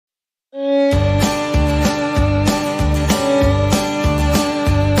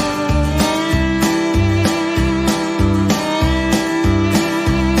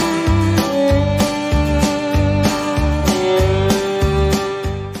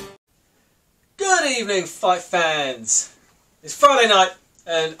evening, fight fans. It's Friday night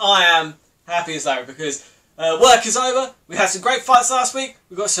and I am happy as Larry because work is over. We had some great fights last week.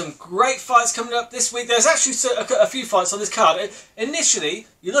 We've got some great fights coming up this week. There's actually a few fights on this card. Initially,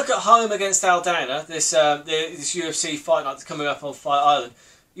 you look at home against Aldana, this UFC fight night that's coming up on Fight Island.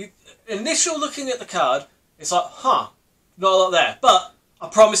 Initial looking at the card, it's like, not a lot there. But I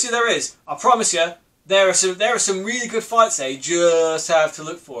promise you there is. I promise you. There are some really good fights there. You just have to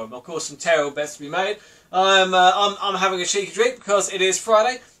look for them. Of course, some terrible bets to be made. I'm having a cheeky drink because it is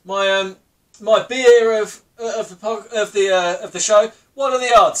Friday. My beer of the show. What are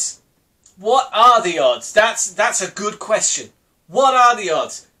the odds? What are the odds? That's a good question. What are the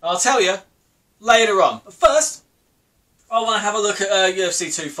odds? I'll tell you later on. But first, I want to have a look at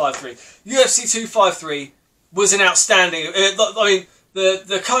UFC 253. UFC 253 was an outstanding. I mean,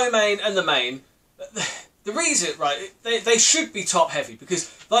 the co-main and the main. The reason, right, they should be top heavy because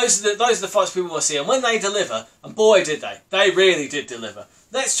those are the fights people want to see, and when they deliver, and boy did they really did deliver.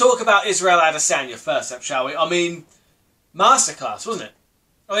 Let's talk about Israel Adesanya first up, shall we? I mean, masterclass, wasn't it?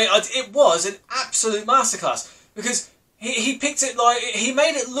 I mean, it was an absolute masterclass because he picked it like, he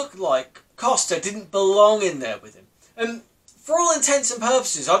made it look like Costa didn't belong in there with him. And for all intents and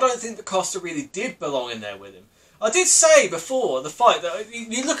purposes, I don't think that Costa really did belong in there with him. I did say before the fight that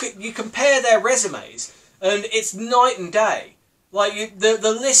you compare their resumes and it's night and day. Like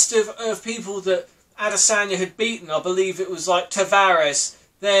the list of people that Adesanya had beaten, I believe it was like Tavares,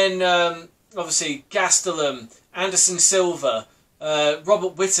 then obviously Gastelum, Anderson Silva,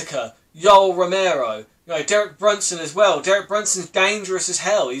 Robert Whittaker, Yoel Romero, Derek Brunson as well. Derek Brunson's dangerous as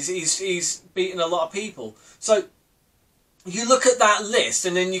hell. He's beaten a lot of people. So you look at that list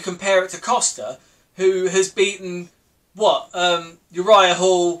and then you compare it to Costa, who has beaten, Uriah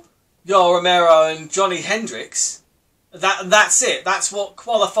Hall, Yoel Romero and Johnny Hendricks. That's it. That's what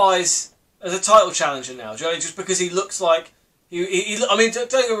qualifies as a title challenger now. Just because he looks like... I mean,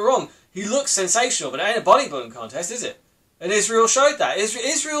 don't get me wrong, he looks sensational, but it ain't a bodybuilding contest, is it? And Israel showed that.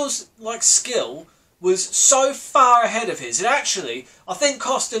 Israel's skill was so far ahead of his. And actually, I think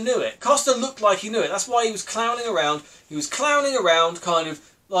Costa knew it. Costa looked like he knew it. That's why he was clowning around. He was clowning around, kind of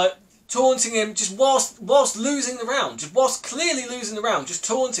like... taunting him just whilst losing the round, whilst clearly losing the round, just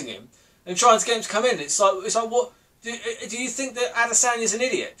taunting him and trying to get him to come in. It's like what do you think that Adesanya's an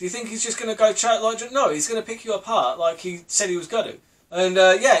idiot? Do you think he's just going to go chat like no? He's going to pick you apart like he said he was going to. And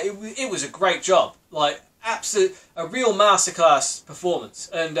yeah, it was a great job, like a real masterclass performance.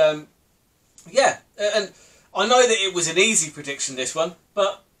 And yeah, and I know that it was an easy prediction, this one,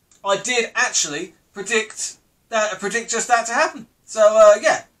 but I did actually predict just that to happen. So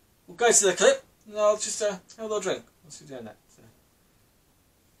yeah. We'll go to the clip and I'll just have a little drink whilst we're doing that. So.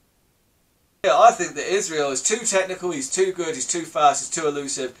 Yeah, I think that Israel is too technical, he's too good, he's too fast, he's too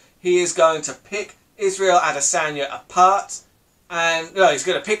elusive. He is going to pick Israel Adesanya apart. And no, he's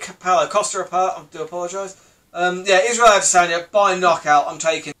going to pick Paulo Costa apart. I do apologise. Yeah, Israel Adesanya by knockout. I'm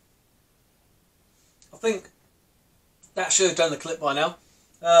taking. I think that should have done the clip by now.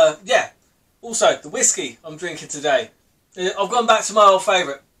 Yeah. Also, the whiskey I'm drinking today. I've gone back to my old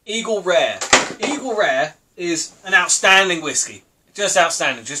favourite. Eagle Rare. Eagle Rare is an outstanding whiskey. Just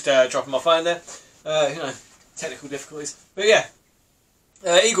outstanding. Just dropping my phone there. Technical difficulties. But yeah,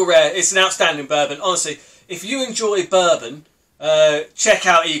 Eagle Rare, it's an outstanding bourbon. Honestly, if you enjoy bourbon, check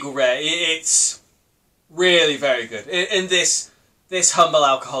out Eagle Rare. It's really very good. In this humble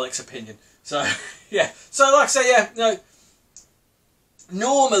alcoholic's opinion. So, yeah. So, like I say, yeah,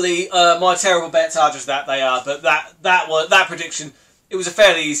 normally my terrible bets are just that they are, but that prediction, it was a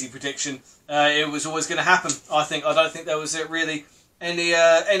fairly easy prediction. It was always going to happen. I don't think there was really any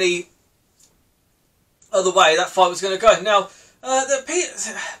other way that fight was going to go. Now,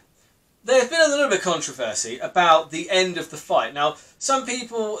 there's been a little bit of controversy about the end of the fight. Now, some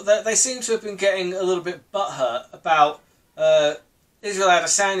people they seem to have been getting a little bit butthurt about Israel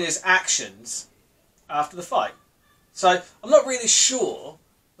Adesanya's actions after the fight. So I'm not really sure.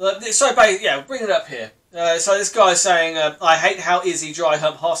 So yeah, bring it up here. So this guy's saying, "I hate how Izzy dry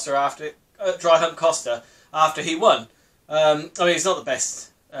hump Costa after he won." I mean, it's not the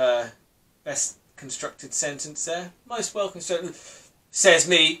best constructed sentence there. Most well constructed, says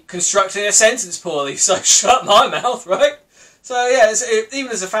me constructing a sentence poorly. So shut my mouth, right? So yeah,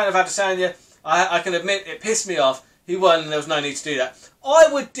 even as a fan of Adesanya, I can admit it pissed me off. He won, and there was no need to do that. I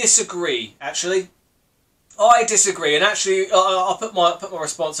would disagree, actually. I disagree, and actually, I'll put my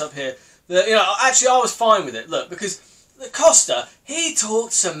response up here. That, actually, I was fine with it. Look, because Costa, he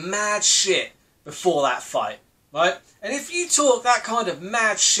talked some mad shit before that fight, right? And if you talk that kind of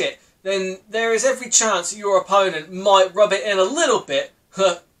mad shit, then there is every chance that your opponent might rub it in a little bit,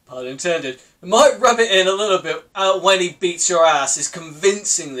 pun pun intended, might rub it in a little bit when he beats your ass as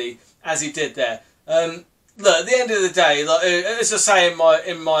convincingly as he did there. Look, at the end of the day, like, as I say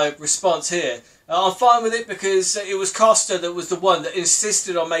in my response here, I'm fine with it because it was Costa that was the one that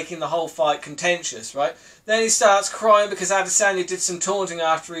insisted on making the whole fight contentious, right? Then he starts crying because Adesanya did some taunting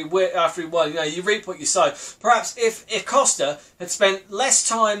after he won. You know, you reap what you sow. Perhaps if Costa had spent less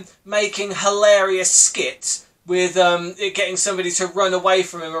time making hilarious skits with it getting somebody to run away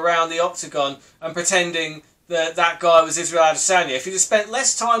from him around the octagon and pretending that guy was Israel Adesanya, if he'd have spent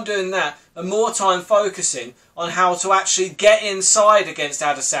less time doing that and more time focusing on how to actually get inside against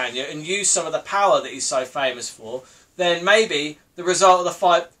Adesanya and use some of the power that he's so famous for, then maybe the result of the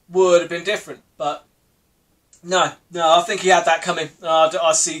fight would have been different. But no, I think he had that coming.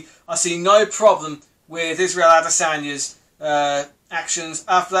 I see no problem with Israel Adesanya's actions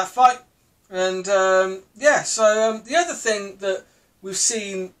after that fight. And yeah, so the other thing that we've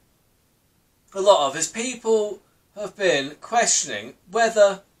seen a lot of is people have been questioning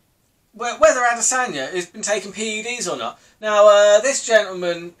whether Adesanya has been taking PEDs or not. Now, this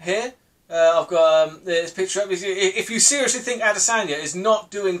gentleman here, I've got this picture up. If you seriously think Adesanya is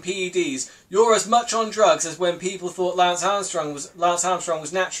not doing PEDs, you're as much on drugs as when people thought Lance Armstrong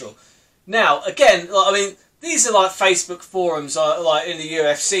was natural. Now, again, I mean, these are like Facebook forums, like in the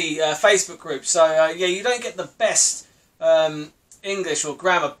UFC Facebook groups. So yeah, you don't get the best English or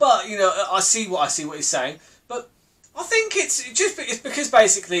grammar, but you know, I see what he's saying. But I think it's because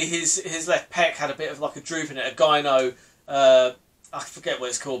basically his left pec had a bit of like a droop in it, a gyno. I forget what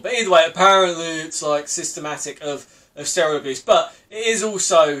it's called, but either way, apparently it's like systematic of steroid abuse. But it is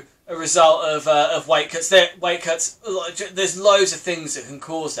also a result of weight cuts. There's loads of things that can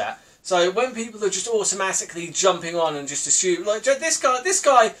cause that. So when people are just automatically jumping on and just assume, like this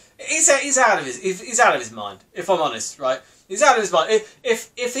guy, he's out of his mind. If I'm honest, right, he's out of his mind.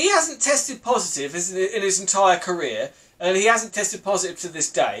 If he hasn't tested positive in his entire career, and he hasn't tested positive to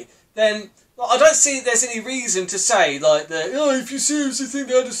this day, then I don't see there's any reason to say like that. Oh, if you seriously think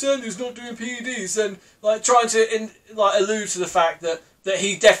that Adesanya's not doing PEDs, then like trying to allude to the fact that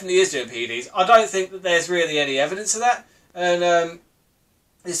he definitely is doing PEDs. I don't think that there's really any evidence of that, and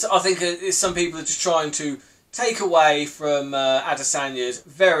I think it's some people are just trying to take away from Adesanya's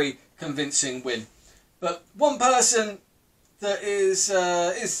very convincing win. But one person that is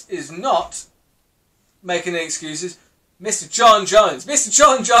not making any excuses, Mr. John Jones. Mr.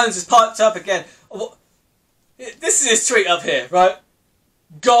 John Jones has piped up again. This is his tweet up here, right?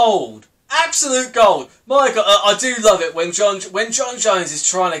 Gold. Absolute gold. My God, I do love it when John Jones is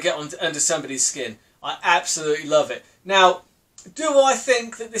trying to get under somebody's skin. I absolutely love it. Now, do I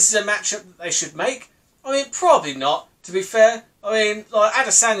think that this is a matchup that they should make? I mean, probably not, to be fair. I mean, like,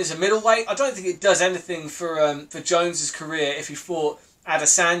 Adesanya's a middleweight. I don't think it does anything for Jones's career if he fought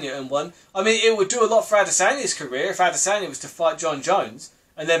Adesanya and won. I mean, it would do a lot for Adesanya's career if Adesanya was to fight John Jones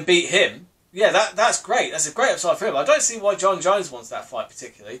and then beat him. Yeah, that's great. That's a great upside for him. I don't see why John Jones wants that fight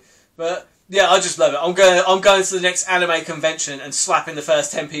particularly, but yeah, I just love it. I'm going to the next anime convention and slapping the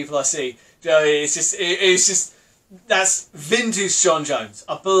first 10 people I see. You know, it's just that's vintage John Jones.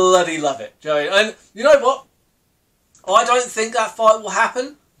 I bloody love it. You know, and you know what? I don't think that fight will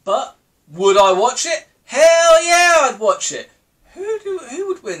happen, but would I watch it? Hell yeah, I'd watch it. Who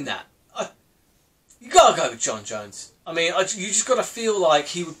would win that? You gotta go with John Jones. I mean, you just gotta feel like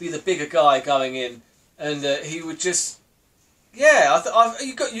he would be the bigger guy going in, and he would just, yeah.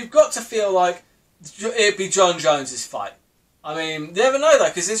 You've got to feel like it'd be John Jones's fight. I mean, you never know though,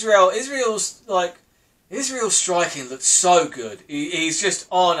 because Israel's striking looks so good. He's just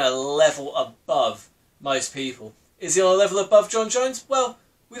on a level above most people. Is he on a level above John Jones? Well,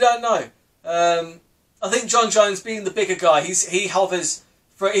 we don't know. I think John Jones, being the bigger guy, he hovers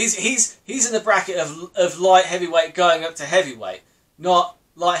for he's in the bracket of light heavyweight going up to heavyweight, not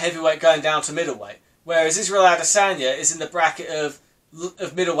light heavyweight going down to middleweight. Whereas Israel Adesanya is in the bracket of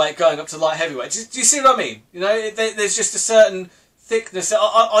middleweight going up to light heavyweight. Do you see what I mean? You know, there's just a certain thickness.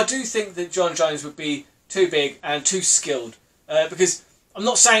 I do think that John Jones would be too big and too skilled, because I'm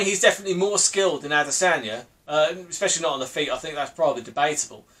not saying he's definitely more skilled than Adesanya, especially not on the feet. I think that's probably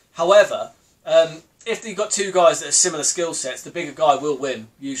debatable. However, if you've got two guys that are similar skill sets, the bigger guy will win,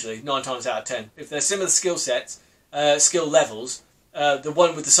 usually, 9 times out of 10. If they're similar skill sets, skill levels, the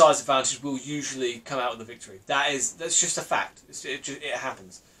one with the size advantage will usually come out with the victory. That's just a fact. It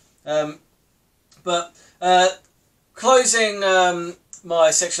happens. But closing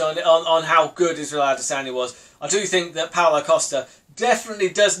my section on how good Israel Adesanya was, I do think that Paulo Costa definitely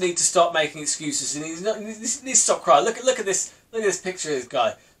does need to stop making excuses, and he needs to stop crying. Look at this picture of this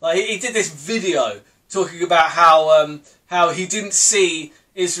guy. Like he did this video talking about how he didn't see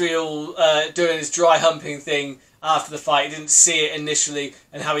Israel doing his dry humping thing after the fight. He didn't see it initially,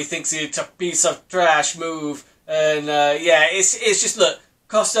 and how he thinks it's a piece of trash move. And yeah, it's just, look,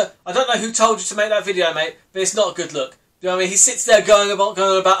 Costa, I don't know who told you to make that video, mate, but it's not a good look. Do you know what I mean? He sits there going about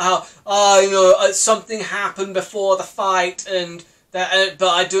how, something happened before the fight, and that, but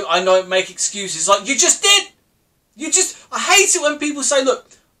I don't make excuses. Like, you just did. I hate it when people say, look,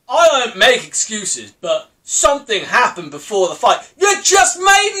 I don't make excuses, but something happened before the fight. You just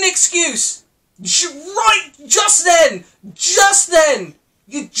made an excuse. Right, just then.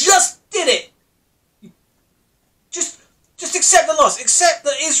 You just did it. Just accept the loss. Accept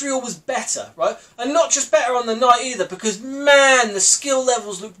that Israel was better, right? And not just better on the night either, because, man, the skill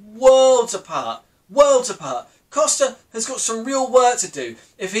levels looked worlds apart. Worlds apart. Costa has got some real work to do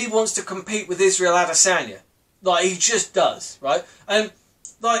if he wants to compete with Israel Adesanya. Like, he just does, right? And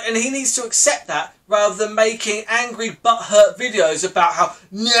he needs to accept that rather than making angry, butthurt videos about how,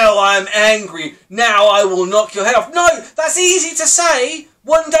 now I'm angry, now I will knock your head off. No, that's easy to say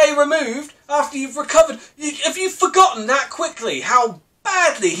one day removed after you've recovered. Have you forgotten that quickly how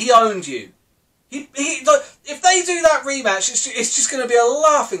badly he owned you? If they do that rematch, it's just going to be a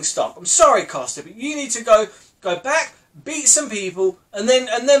laughing stock. I'm sorry, Costa, but you need to go back, beat some people, and then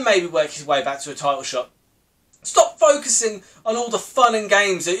maybe work his way back to a title shot. Stop focusing on all the fun and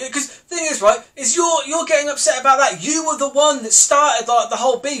games, because the thing is, right, is you're getting upset about that. You were the one that started the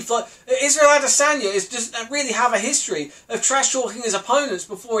whole beef. Like, Israel Adesanya doesn't really have a history of trash talking his opponents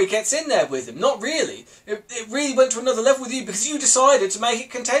before he gets in there with him. Not really. It really went to another level with you because you decided to make it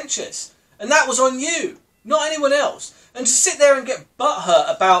contentious, and that was on you, not anyone else. And to sit there and get butthurt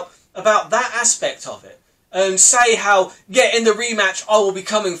about that aspect of it, and say how, yeah, in the rematch I will be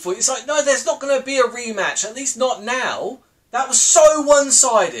coming for you. It's like, no, there's not going to be a rematch, at least not now. That was so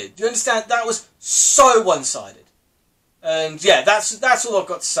one-sided. Do you understand? That was so one-sided. And yeah, that's all I've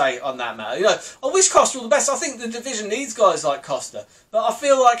got to say on that matter. You know, I wish Costa all the best. I think the division needs guys like Costa, but I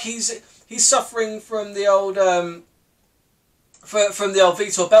feel like he's suffering from the old from the old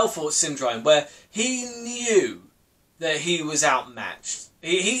Vitor Belfort syndrome, where he knew that he was outmatched.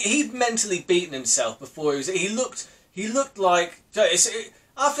 He'd mentally beaten himself before he looked like,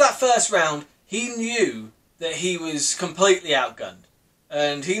 after that first round, he knew that he was completely outgunned,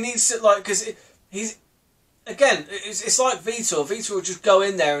 and he needs to, like, because it's like Vitor. Vitor would just go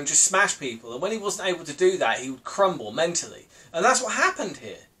in there and just smash people, and when he wasn't able to do that, he would crumble mentally, and that's what happened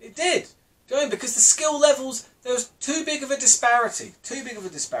here. It did, do you know what I mean? Because the skill levels, there was too big of a disparity.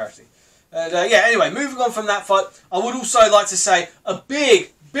 And yeah, anyway, moving on from that fight, I would also like to say a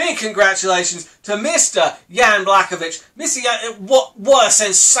big congratulations to Mr. Jan Blachowicz. Mr. Jan, what a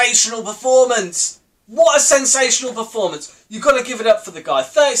sensational performance! What a sensational performance! You've got to give it up for the guy.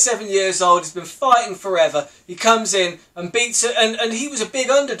 37 years old, he's been fighting forever. He comes in and beats it, and he was a big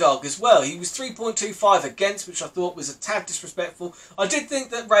underdog as well. He was 3.25 against, which I thought was a tad disrespectful. I did think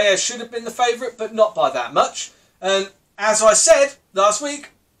that Reyes should have been the favourite, but not by that much. And as I said last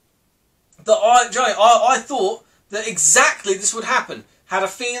week, that I thought that exactly this would happen. Had a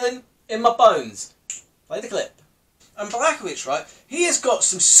feeling in my bones. Play the clip. And Blachowicz, right, he has got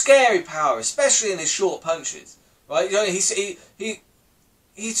some scary power, especially in his short punches. Right, you know, he's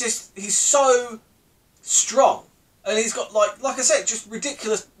so strong, and he's got like I said, just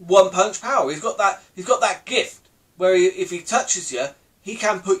ridiculous one-punch power. He's got that gift where if he touches you, he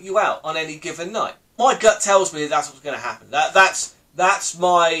can put you out on any given night. My gut tells me that's what's going to happen. That's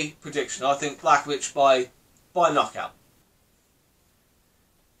my prediction. I think Blachowicz by knockout.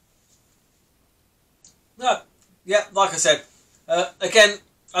 No, yeah, like I said, again,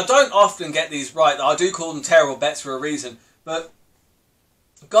 I don't often get these right. I do call them terrible bets for a reason, but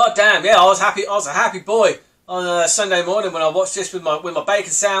god damn, yeah, I was a happy boy on a Sunday morning when I watched this with my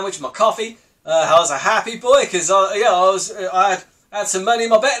bacon sandwich and my coffee. I was a happy boy because I had some money in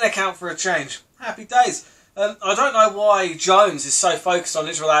my betting account for a change. Happy days. I don't know why Jones is so focused on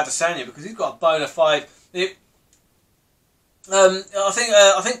Israel Adesanya, because he's got a bona fide. I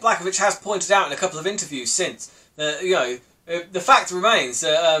think Blachowicz has pointed out in a couple of interviews since that, you know, the fact remains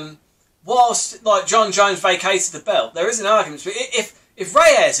that whilst like John Jones vacated the belt, there is an argument. But if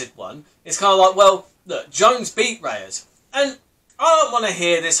Reyes had won, it's kind of like, well, look, Jones beat Reyes, and I don't want to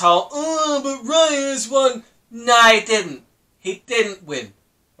hear this whole but Reyes won. No, he didn't. He didn't win,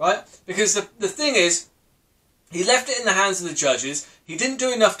 right? Because the thing is, he left it in the hands of the judges. He didn't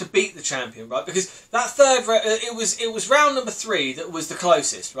do enough to beat the champion, right? Because that third, it was round number 3 that was the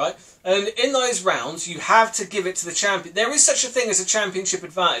closest, right? And in those rounds, you have to give it to the champion. There is such a thing as a championship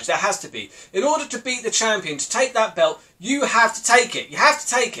advantage. There has to be. In order to beat the champion, to take that belt, you have to take it. You have to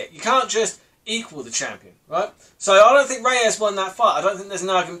take it. You can't just equal the champion, right? So I don't think Reyes won that fight. I don't think there's an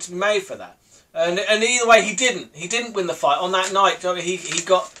argument to be made for that. And either way, he didn't win the fight on that night. He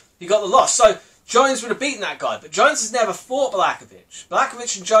got the loss. So Jones would have beaten that guy, but Jones has never fought Blachowicz.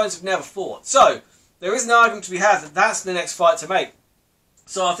 Blachowicz and Jones have never fought. So there is an argument to be had that that's the next fight to make.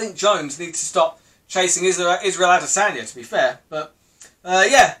 So I think Jones needs to stop chasing Israel Adesanya, to be fair. But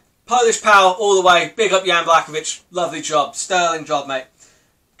yeah, Polish power all the way. Big up Jan Blachowicz. Lovely job. Sterling job, mate.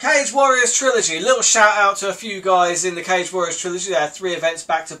 Cage Warriors Trilogy. Little shout out to a few guys in the Cage Warriors Trilogy. They had 3 events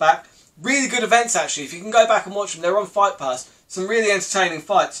back to back. Really good events, actually. If you can go back and watch them, they're on Fight Pass. Some really entertaining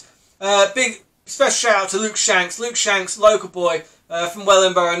fights. Big special shout out to Luke Shanks. Luke Shanks, local boy from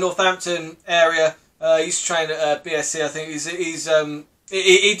Wellingborough, Northampton area. Used to train at BSC, I think.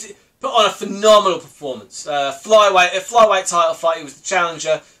 He put on a phenomenal performance. Flyweight title fight. He was the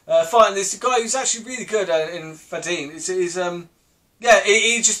challenger. Fighting this guy who's actually really good in Fadine.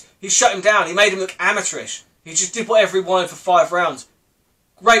 He shut him down. He made him look amateurish. He just did whatever he wanted for 5 rounds.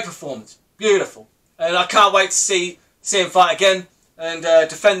 Great performance. Beautiful. And I can't wait to see him fight again and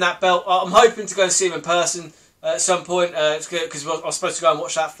defend that belt. I'm hoping to go and see him in person at some point because I was supposed to go and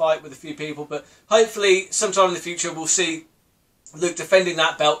watch that fight with a few people. But hopefully sometime in the future we'll see Luke defending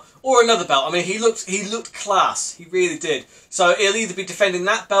that belt or another belt. I mean, he looked class. He really did. So he'll either be defending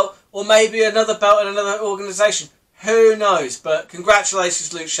that belt or maybe another belt in another organisation. Who knows? But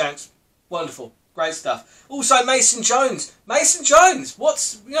congratulations, Luke Shanks. Wonderful. Great stuff. Also, Mason Jones. Mason Jones.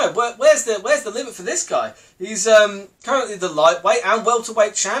 Where's the limit for this guy? He's currently the lightweight and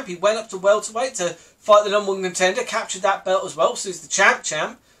welterweight champ. He went up to welterweight to fight the #1 contender. Captured that belt as well. So he's the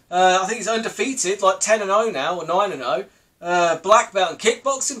champ. I think he's undefeated, like 10-0 now or 9-0. Black belt in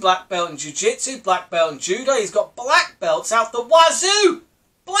kickboxing, black belt in jiu-jitsu, black belt in judo. He's got black belts out the wazoo.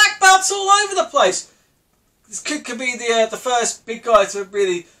 Black belts all over the place. This could be the first big guy to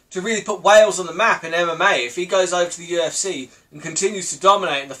really put Wales on the map in MMA if he goes over to the UFC and continues to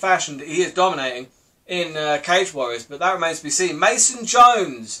dominate in the fashion that he is dominating in Cage Warriors. But that remains to be seen. Mason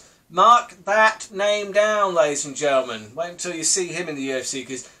Jones. Mark that name down, ladies and gentlemen. Wait until you see him in the UFC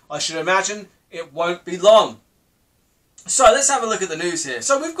because I should imagine it won't be long. So let's have a look at the news here.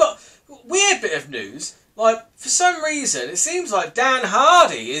 So we've got a weird bit of news. Like, for some reason, it seems like Dan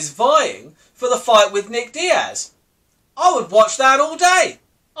Hardy is vying for the fight with Nick Diaz. I would watch that all day.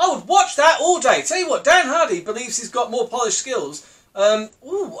 I would watch that all day. Tell you what, Dan Hardy believes he's got more polished skills.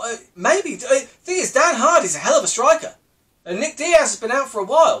 Maybe. The thing is, Dan Hardy's a hell of a striker. And Nick Diaz has been out for a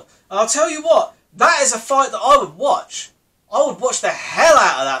while. And I'll tell you what, that is a fight that I would watch. I would watch the hell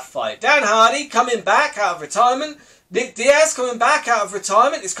out of that fight. Dan Hardy coming back out of retirement. Nick Diaz coming back out of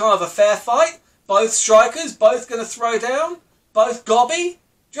retirement. It's kind of a fair fight. Both strikers, both going to throw down. Both gobby.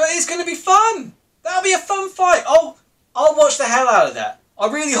 It's going to be fun. That'll be a fun fight. I'll watch the hell out of that. I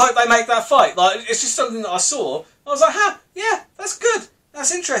really hope they make that fight. Like, it's just something that I saw. I was like, yeah, that's good.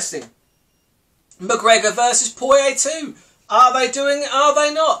 That's interesting. McGregor versus Poirier 2. Are they doing it? Are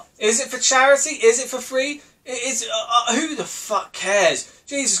they not? Is it for charity? Is it for free? Who the fuck cares?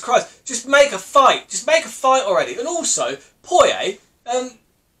 Jesus Christ. Just make a fight. Just make a fight already. And also, Poirier,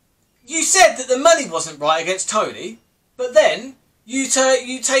 you said that the money wasn't right against Tony, but then you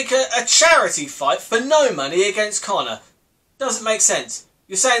take a charity fight for no money against Conor. Doesn't make sense.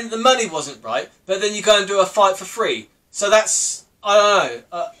 You're saying that the money wasn't right, but then you go and do a fight for free. So that's, I don't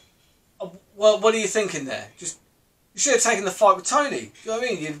know. Well, what are you thinking there? You should have taken the fight with Tony. Do you know what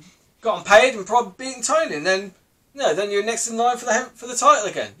I mean? You've gotten paid and probably beaten Tony, and then you're next in line for the title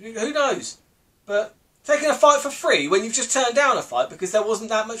again. Who knows? But taking a fight for free when you've just turned down a fight because there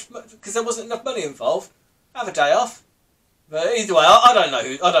wasn't enough money involved. Have a day off. But either way, I don't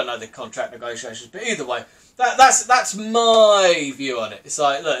know the contract negotiations. But either way, that's my view on it. It's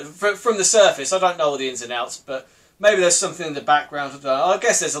like, look, from the surface, I don't know all the ins and outs, but maybe there's something in the background. I don't know. I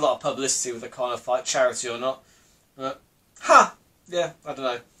guess there's a lot of publicity with the kind of fight, charity or not. But yeah, I don't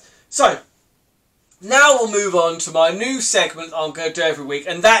know. So now we'll move on to my new segment I'm going to do every week,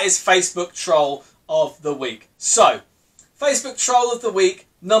 and that is Facebook Troll of the Week. So, Facebook Troll of the Week,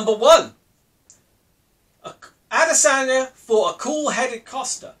 number 1. Adesanya fought a cool-headed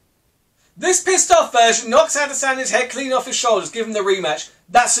Costa. This pissed-off version knocks Adesanya's head clean off his shoulders, give him the rematch.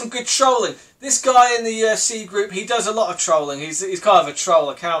 That's some good trolling. This guy in the UFC group, he does a lot of trolling. He's kind of a troll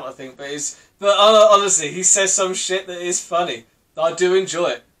account, I think, but honestly, he says some shit that is funny. I do enjoy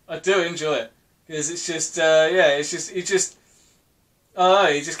it. Because it's just, he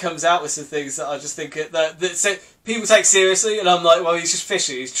just comes out with some things that I just think that people take seriously, and I'm like, well, he's just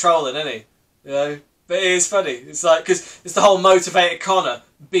fishy, he's trolling, isn't he? You know? But it is funny. It's like, because it's the whole motivated Conor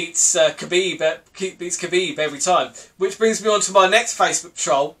beats Khabib every time. Which brings me on to my next Facebook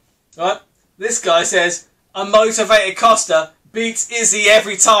troll, right? This guy says, a motivated Costa beats Izzy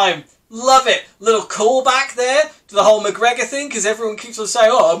every time. Love it. Little callback there to the whole McGregor thing, because everyone keeps on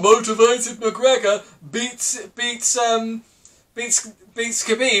saying, oh, a motivated McGregor beats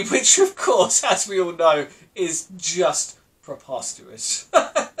Khabib, which of course, as we all know, is just preposterous.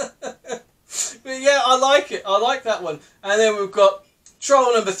 But yeah, I like it. I like that one. And then we've got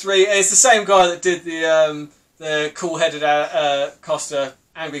troll number 3. It's the same guy that did the cool-headed Costa,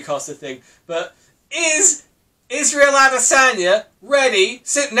 angry Costa thing. But is Israel Adesanya ready?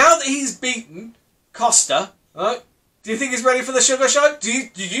 So now that he's beaten Costa, right? Do you think he's ready for the sugar show? Do you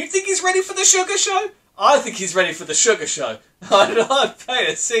think he's ready for the sugar show? I think he's ready for the sugar show. I'd pay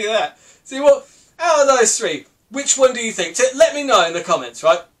to see that. See what out of those 3, which one do you think? Let me know in the comments,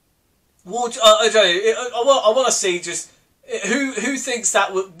 right? I want to see just who thinks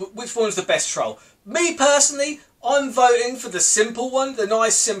that which one's the best troll. Me personally, I'm voting for the simple one, the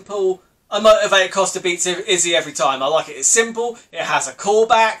nice simple. A motivated Costa beats Izzy every time. I like it. It's simple. It has a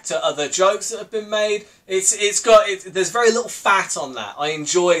callback to other jokes that have been made. There's very little fat on that. I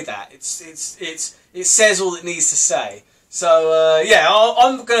enjoy that. It says all it needs to say. So yeah,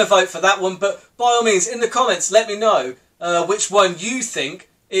 I'm going to vote for that one. But by all means, in the comments, let me know which one you think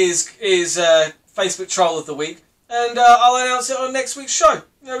is Facebook Troll of the Week, and I'll announce it on next week's show.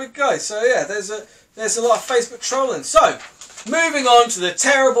 There we go. So yeah, there's a lot of Facebook trolling. So moving on to the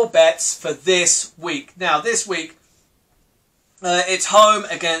terrible bets for this week. Now this week, it's home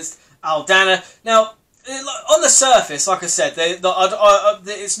against Aldana. Now on the surface, like I said,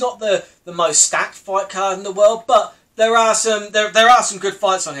 it's not the most stacked fight card in the world, but there are some good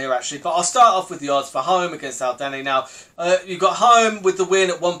fights on here actually. But I'll start off with the odds for home against Aldana. Now you've got home with the win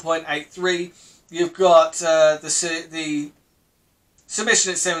at 1.83. You've got the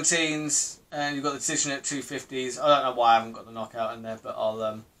submission at 17s, and you've got the decision at 250s. I don't know why I haven't got the knockout in there, but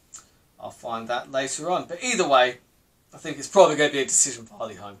I'll find that later on. But either way, I think it's probably going to be a decision for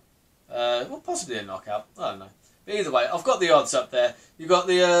Holly Holm. Well, possibly a knockout. I don't know. But either way, I've got the odds up there. You've got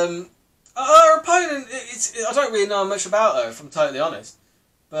the her opponent. I don't really know much about her, if I'm totally honest.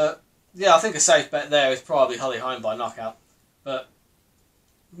 But yeah, I think a safe bet there is probably Holly Holm by knockout. But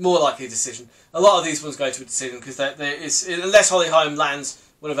more likely a decision. A lot of these ones go to a decision because unless Holly Holm lands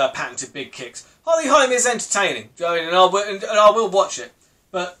one of her patented big kicks. Holly Holm is entertaining, do you know what I mean? And I will watch it.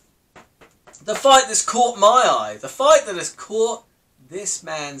 But the fight that's caught my eye, the fight that has caught this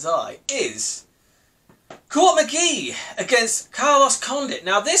man's eye is Court McGee against Carlos Condit.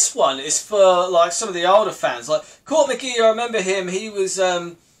 Now this one is for like some of the older fans. Like Court McGee, I remember him. He was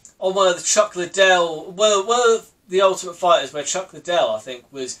on one of the Chuck Liddell, one of the Ultimate Fighters, where Chuck Liddell, I think,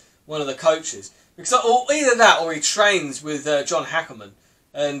 was one of the coaches. Because either that or he trains with John Hackelman,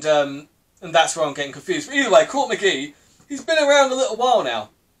 and that's where I'm getting confused. But either way, Court McGee, he's been around a little while now.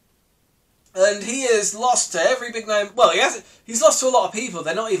 And he has lost to every big name. Well, he's lost to a lot of people.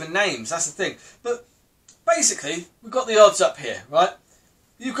 They're not even names. That's the thing. But basically, we've got the odds up here, right?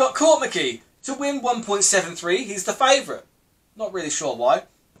 You've got Court McGee to win 1.73. He's the favourite. Not really sure why.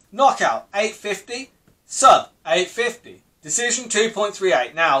 Knockout 850. Sub 850. Decision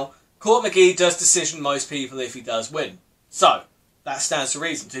 2.38. Now, Court McGee does decision most people if he does win. So that stands to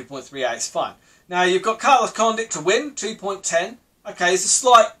reason. 2.38 is fine. Now you've got Carlos Condit to win 2.10. Okay, he's a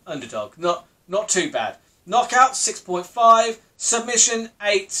slight underdog, not too bad. Knockout 6.5, submission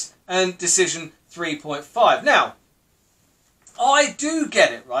 8, and decision 3.5. Now, I do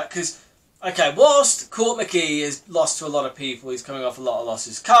get it, right? Because, okay, whilst Court McGee has lost to a lot of people, he's coming off a lot of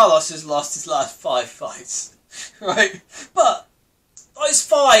losses. Carlos has lost his last 5 fights, right? But those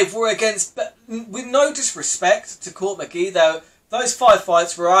 5 were against, with no disrespect to Court McGee, though, those 5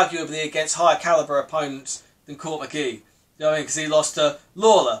 fights were arguably against higher caliber opponents than Court McGee. You know what I mean? Because he lost to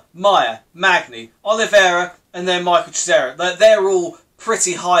Lawler, Maia, Magny, Oliveira, and then Michael Chisera. They're all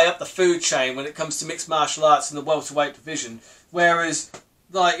pretty high up the food chain when it comes to mixed martial arts in the welterweight division. Whereas,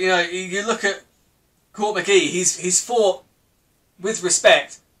 like, you know, you look at Court McGee, he's fought, with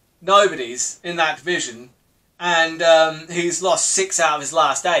respect, nobodies in that division, and he's lost 6 out of his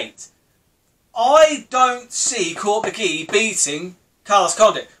last 8. I don't see Court McGee beating Carlos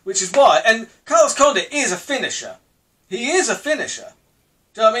Condit, which is why, and Carlos Condit is a finisher. He is a finisher.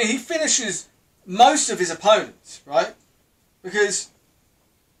 Do you know what I mean? He finishes most of his opponents, right? Because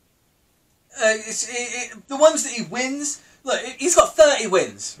the ones that he wins, look, he's got 30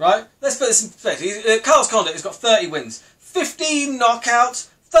 wins, right? Let's put this in perspective. Carlos Condit has got 30 wins, 15 knockouts,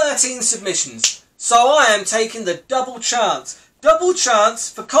 13 submissions. So I am taking the double chance. Double chance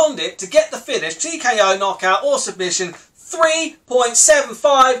for Condit to get the finish, TKO, knockout or submission,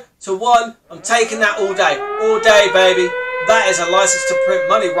 3.75 to 1. I'm taking that all day. All day, baby. That is a license to print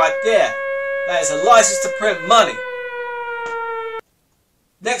money right there. That is a license to print money.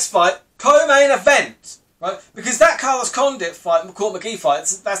 Next fight, co-main event. Right? Because that Carlos Condit fight, Court McGee fight,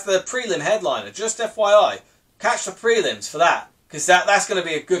 that's the prelim headliner. Just FYI. Catch the prelims for that. Because that's going to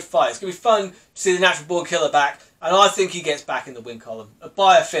be a good fight. It's going to be fun to see the Natural Born Killer back. And I think he gets back in the win column.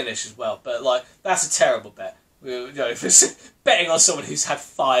 By a finish as well. But, like, that's a terrible bet. You know, if it's betting on someone who's had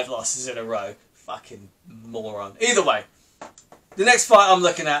 5 losses in a row. Fucking moron. Either way. The next fight I'm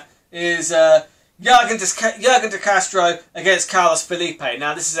looking at is Jurgen de Castro against Carlos Felipe.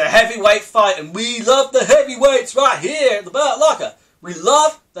 Now, this is a heavyweight fight, and we love the heavyweights right here at the Burt Locker. We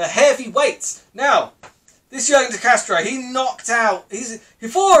love the heavyweights. Now, this Jurgen de Castro, he knocked out...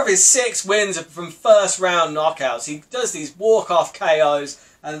 4 of his 6 wins are from first round knockouts. He does these walk-off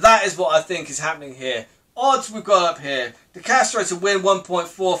KOs, and that is what I think is happening here. Odds we've got up here. De Castro to win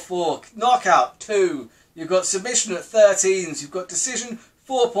 1.44. Knockout 2. You've got submission at 13s. You've got decision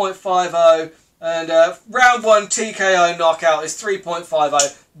 4.50. And round 1 TKO knockout is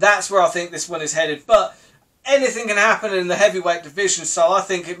 3.50. That's where I think this one is headed. But anything can happen in the heavyweight division, so I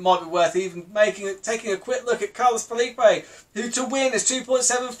think it might be worth even taking a quick look at Carlos Felipe, who to win is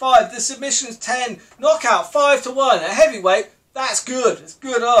 2.75. The submission's 10. Knockout 5 to 1. At heavyweight, that's good. It's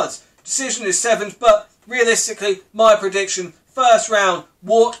good odds. Decision is 7, but realistically, my prediction, first round,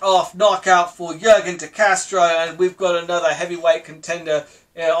 walk-off knockout for Jurgen de Castro, and we've got another heavyweight contender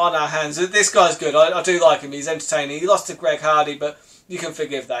on our hands. This guy's good. I do like him. He's entertaining. He lost to Greg Hardy, but you can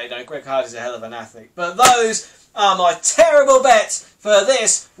forgive that. You know, Greg Hardy's a hell of an athlete. But those are my terrible bets for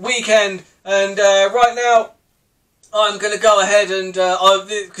this weekend. And right now, I'm going to go ahead and,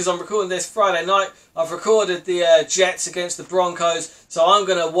 because I'm recording this Friday night, I've recorded the Jets against the Broncos, so I'm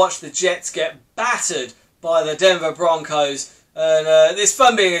going to watch the Jets get battered by the Denver Broncos. And it's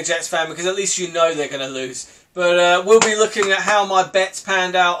fun being a Jets fan because at least you know they're going to lose. But we'll be looking at how my bets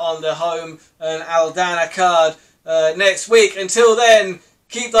panned out on the home and Aldana card next week. Until then,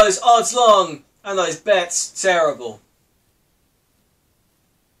 keep those odds long and those bets terrible.